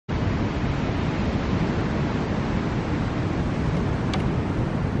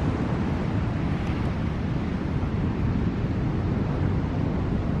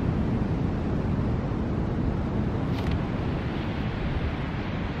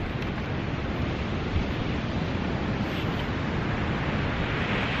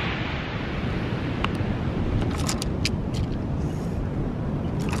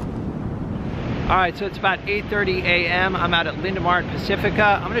All right, so it's about 8:30 a.m. I'm out at Lindemark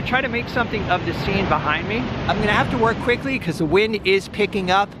Pacifica. I'm gonna try to make something of the scene behind me. I'm gonna have to work quickly because the wind is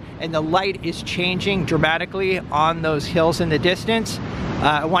picking up and the light is changing dramatically on those hills in the distance.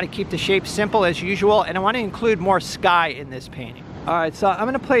 I want to keep the shape simple as usual, and I want to include more sky in this painting. All right, so I'm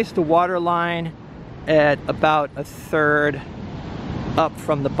gonna place the water line at about a third up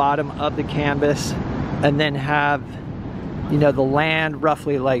from the bottom of the canvas, and then have, you know, the land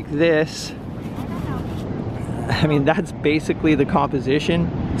roughly like this. I mean, that's basically the composition.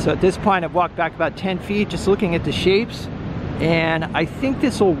 So at this point, I've walked back about 10 feet just looking at the shapes, and I think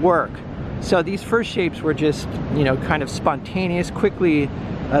this will work. So these first shapes were just, you know, kind of spontaneous, quickly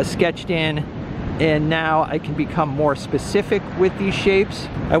sketched in, and now I can become more specific with these shapes.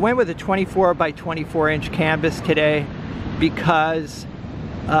 I went with a 24 by 24 inch canvas today because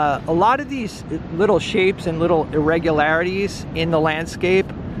a lot of these little shapes and little irregularities in the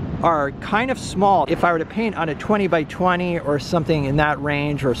landscape are kind of small. If I were to paint on a 20 by 20 or something in that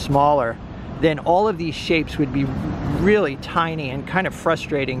range or smaller, then all of these shapes would be really tiny and kind of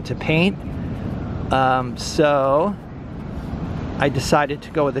frustrating to paint. So I decided to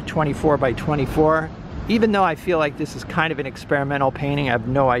go with a 24 by 24. Even though I feel like this is kind of an experimental painting, I have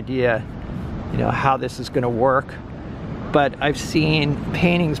no idea, you know, how this is going to work. But I've seen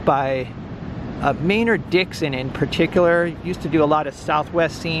paintings by Maynard Dixon in particular. Used to do a lot of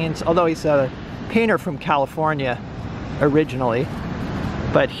Southwest scenes, although he's a painter from California originally.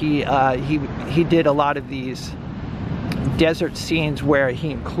 But he did a lot of these desert scenes where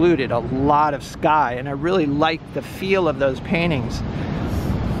he included a lot of sky, and I really liked the feel of those paintings.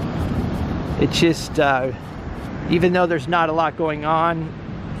 It just, even though there's not a lot going on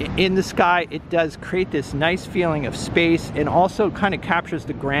in the sky, it does create this nice feeling of space and also kind of captures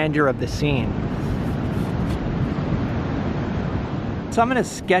the grandeur of the scene. So I'm going to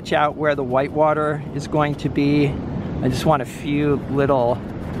sketch out where the whitewater is going to be. I just want a few little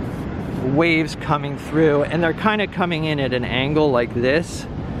waves coming through, and they're kind of coming in at an angle like this.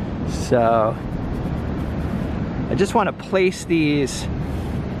 So I just want to place these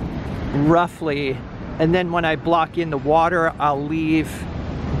roughly, and then when I block in the water, I'll leave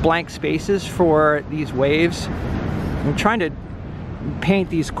blank spaces for these waves. I'm trying to paint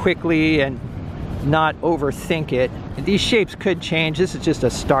these quickly and not overthink it. These shapes could change. This is just a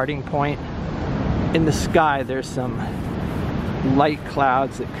starting point. In the sky, there's some light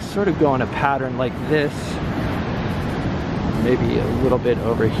clouds that sort of go in a pattern like this. Maybe a little bit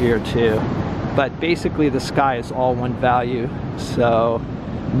over here too. But basically the sky is all one value, so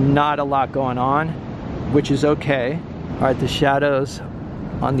not a lot going on, which is okay. All right, the shadows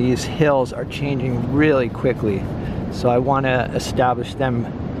on these hills are changing really quickly, so I want to establish them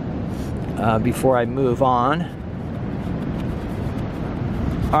before I move on.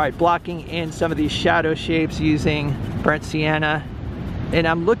 All right, blocking in some of these shadow shapes using burnt sienna, and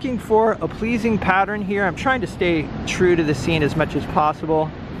I'm looking for a pleasing pattern here. I'm trying to stay true to the scene as much as possible,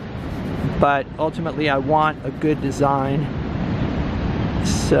 but ultimately I want a good design,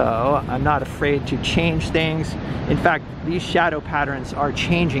 so I'm not afraid to change things. In fact, these shadow patterns are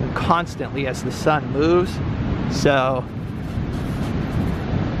changing constantly as the sun moves, so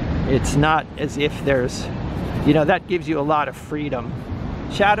it's not as if there's, you know, that gives you a lot of freedom.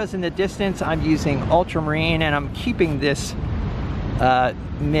 Shadows in the distance, I'm using ultramarine, and I'm keeping this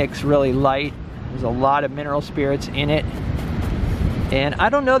mix really light. There's a lot of mineral spirits in it, and I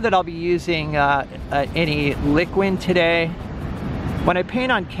don't know that I'll be using any liquid today. When I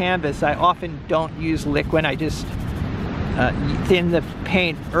paint on canvas, I often don't use liquid. I just thin the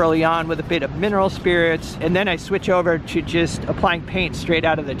paint early on with a bit of mineral spirits, and then I switch over to just applying paint straight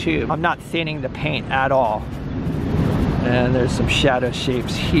out of the tube. I'm not thinning the paint at all. And there's some shadow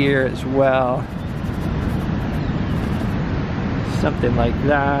shapes here as well. Something like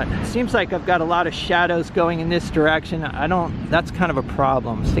that. Seems like I've got a lot of shadows going in this direction. That's kind of a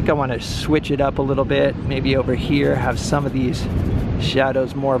problem. I think I want to switch it up a little bit. Maybe over here have some of these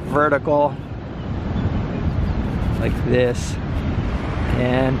shadows more vertical, like this.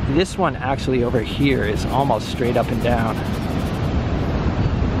 And this one actually over here is almost straight up and down.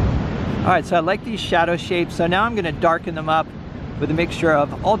 All right, so I like these shadow shapes. So now I'm gonna darken them up with a mixture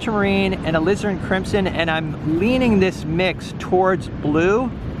of ultramarine and alizarin crimson, and I'm leaning this mix towards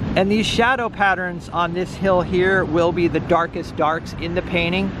blue. And these shadow patterns on this hill here will be the darkest darks in the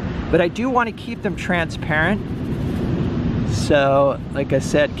painting, but I do want to keep them transparent. So, like I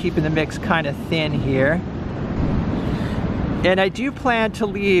said, keeping the mix kind of thin here. And I do plan to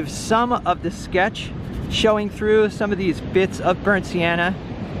leave some of the sketch showing through some of these bits of burnt sienna.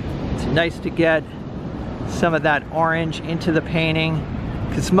 It's nice to get some of that orange into the painting.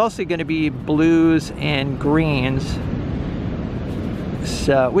 It's mostly going to be blues and greens,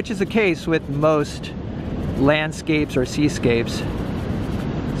 so, which is the case with most landscapes or seascapes.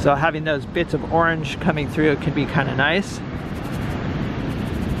 So having those bits of orange coming through can be kind of nice.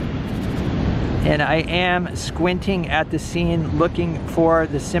 And I am squinting at the scene, looking for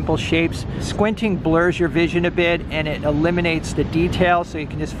the simple shapes. Squinting blurs your vision a bit and it eliminates the detail, so you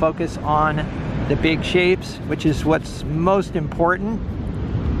can just focus on the big shapes, which is what's most important.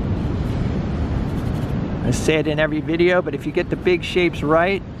 I say it in every video, but if you get the big shapes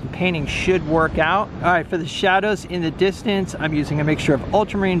right, the painting should work out. All right, for the shadows in the distance, I'm using a mixture of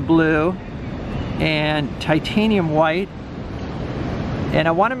ultramarine blue and titanium white. And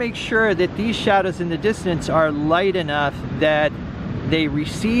I want to make sure that these shadows in the distance are light enough that they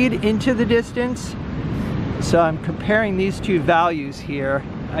recede into the distance. So I'm comparing these two values here.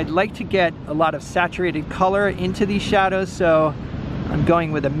 I'd like to get a lot of saturated color into these shadows, so I'm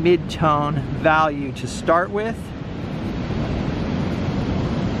going with a mid-tone value to start with.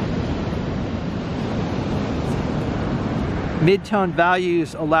 Mid-tone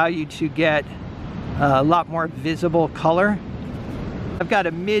values allow you to get a lot more visible color. I've got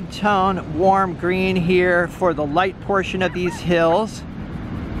a mid-tone warm green here for the light portion of these hills,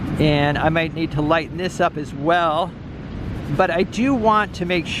 and I might need to lighten this up as well. But I do want to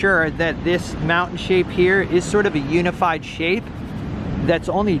make sure that this mountain shape here is sort of a unified shape that's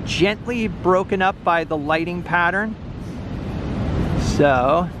only gently broken up by the lighting pattern.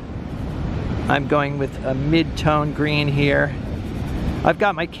 So I'm going with a mid-tone green here. I've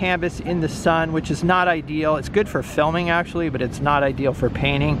got my canvas in the sun, which is not ideal. It's good for filming actually, but it's not ideal for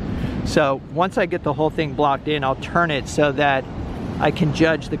painting. So once I get the whole thing blocked in, I'll turn it so that I can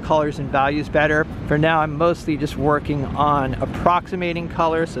judge the colors and values better. For now, I'm mostly just working on approximating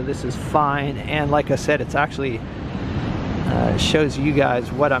color, so this is fine. And like I said, it's actually shows you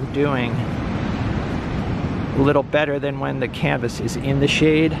guys what I'm doing a little better than when the canvas is in the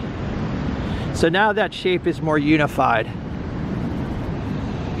shade. So now that shape is more unified.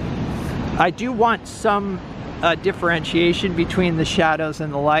 I do want some differentiation between the shadows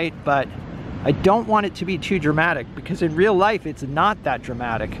and the light, but I don't want it to be too dramatic, because in real life it's not that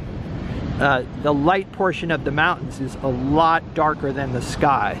dramatic. The light portion of the mountains is a lot darker than the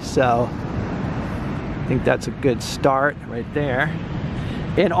sky, so I think that's a good start right there.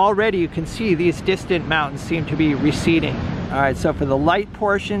 And already you can see these distant mountains seem to be receding. All right, so for the light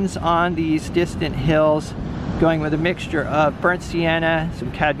portions on these distant hills, going with a mixture of burnt sienna,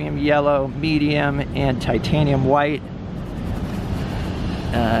 some cadmium yellow, medium, and titanium white.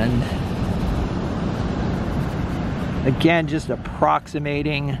 And again, just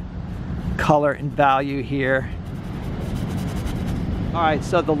approximating color and value here. All right,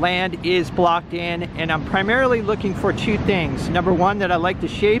 so the land is blocked in, and I'm primarily looking for two things. Number one, that I like the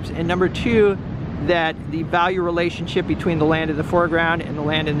shapes, and number two, that the value relationship between the land in the foreground and the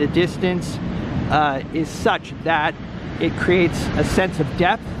land in the distance is such that it creates a sense of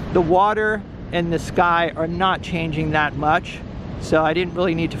depth. The water and the sky are not changing that much, so I didn't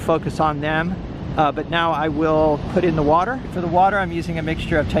really need to focus on them. But now I will put in the water. For the water, I'm using a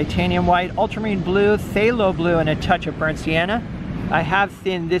mixture of titanium white, ultramarine blue, phthalo blue, and a touch of burnt sienna. I have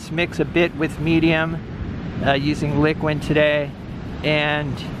thinned this mix a bit with medium using liquid today,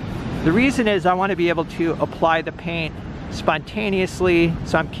 and the reason is I want to be able to apply the paint spontaneously,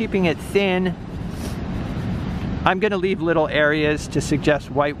 so I'm keeping it thin. I'm going to leave little areas to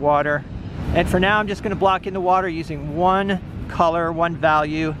suggest white water, and for now I'm just going to block in the water using one color, one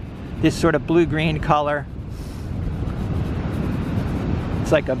value, this sort of blue-green color.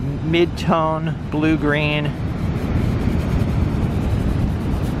 It's like a mid-tone blue-green.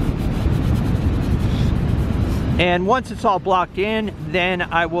 And once it's all blocked in, then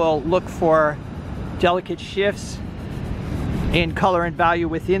I will look for delicate shifts in color and value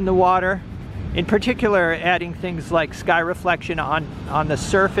within the water. In particular, adding things like sky reflection on the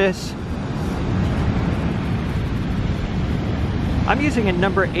surface. I'm using a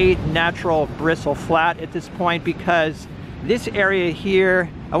number 8 natural bristle flat at this point because this area here,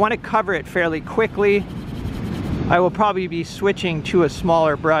 I want to cover it fairly quickly. I will probably be switching to a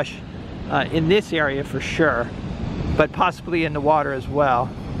smaller brush in this area for sure, but possibly in the water as well.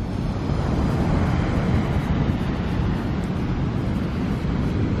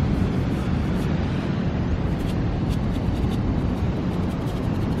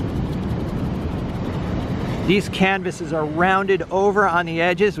 These canvases are rounded over on the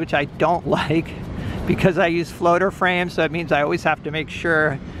edges, which I don't like because I use floater frames, so it means I always have to make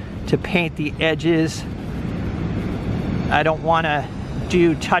sure to paint the edges. I don't want to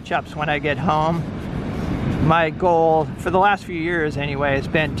do touch-ups when I get home. My goal for the last few years anyway has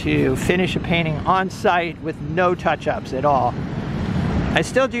been to finish a painting on site with no touch-ups at all. I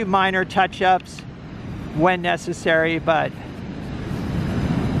still do minor touch-ups when necessary, but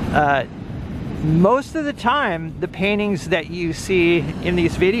most of the time the paintings that you see in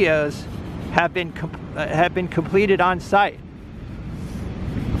these videos have been completed on site.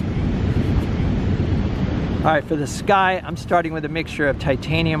 All right, for the sky, I'm starting with a mixture of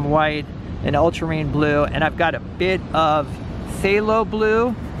titanium white and ultramarine blue, and I've got a bit of phthalo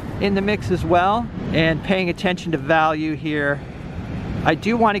blue in the mix as well. And paying attention to value here, I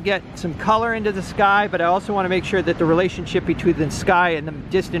do want to get some color into the sky, but I also want to make sure that the relationship between the sky and the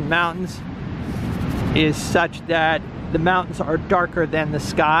distant mountains is such that the mountains are darker than the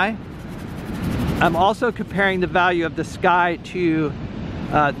sky. I'm also comparing the value of the sky to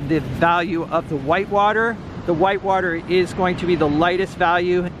the value of the whitewater. The whitewater is going to be the lightest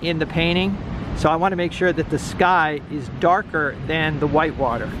value in the painting, so I want to make sure that the sky is darker than the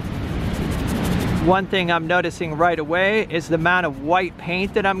whitewater. One thing I'm noticing right away is the amount of white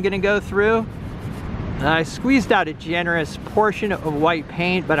paint that I'm going to go through. I squeezed out a generous portion of white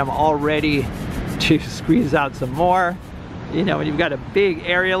paint, but I'm all ready to squeeze out some more. You know, when you've got a big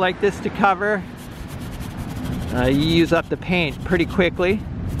area like this to cover, you use up the paint pretty quickly.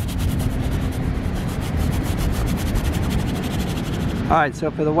 Alright,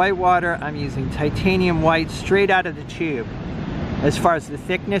 so for the whitewater, I'm using titanium white straight out of the tube. As far as the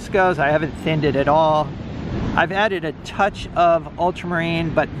thickness goes, I haven't thinned it at all. I've added a touch of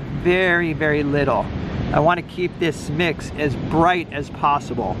ultramarine, but very, very little. I want to keep this mix as bright as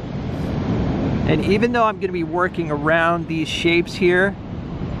possible. And even though I'm going to be working around these shapes here,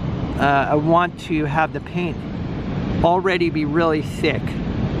 I want to have the paint already be really thick.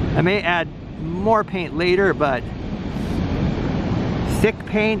 I may add more paint later, but thick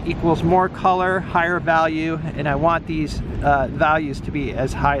paint equals more color, higher value, and I want these values to be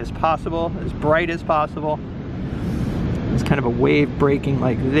as high as possible, as bright as possible. It's kind of a wave breaking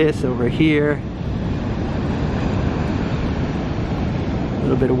like this over here. A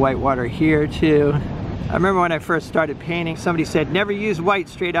little bit of whitewater here too. I remember when I first started painting, somebody said, never use white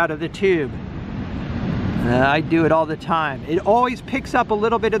straight out of the tube. I do it all the time. It always picks up a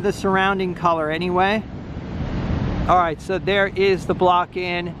little bit of the surrounding color anyway. Alright, so there is the block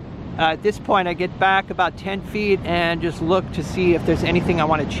in. At this point I get back about 10 feet and just look to see if there's anything I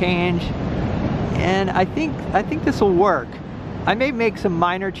want to change. And I think this will work. I may make some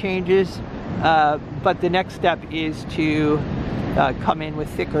minor changes, but the next step is to come in with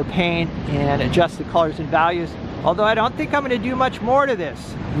thicker paint and adjust the colors and values. Although I don't think I'm going to do much more to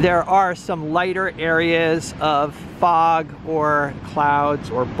this. There are some lighter areas of fog or clouds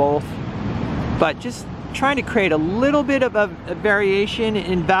or both, but just trying to create a little bit of a variation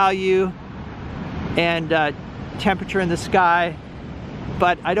in value and temperature in the sky,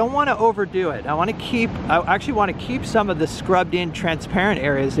 but I don't want to overdo it. I actually want to keep some of the scrubbed in transparent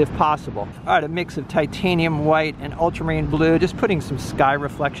areas if possible. All right, a mix of titanium white and ultramarine blue, just putting some sky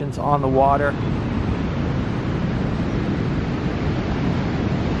reflections on the water.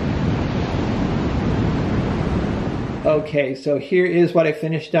 Okay, so here is what I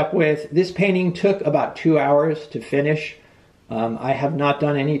finished up with. This painting took about 2 hours to finish. I have not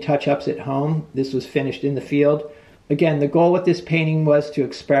done any touch-ups at home. This was finished in the field. Again, the goal with this painting was to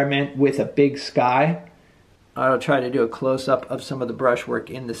experiment with a big sky. I'll try to do a close-up of some of the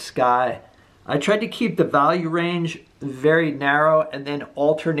brushwork in the sky. I tried to keep the value range very narrow and then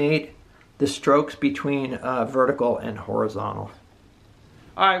alternate the strokes between vertical and horizontal.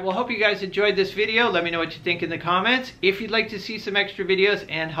 Alright, well, hope you guys enjoyed this video. Let me know what you think in the comments. If you'd like to see some extra videos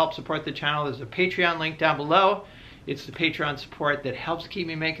and help support the channel, there's a Patreon link down below. It's the Patreon support that helps keep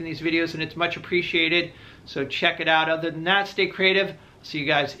me making these videos, and it's much appreciated. So check it out. Other than that, stay creative. See you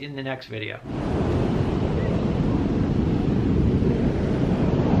guys in the next video.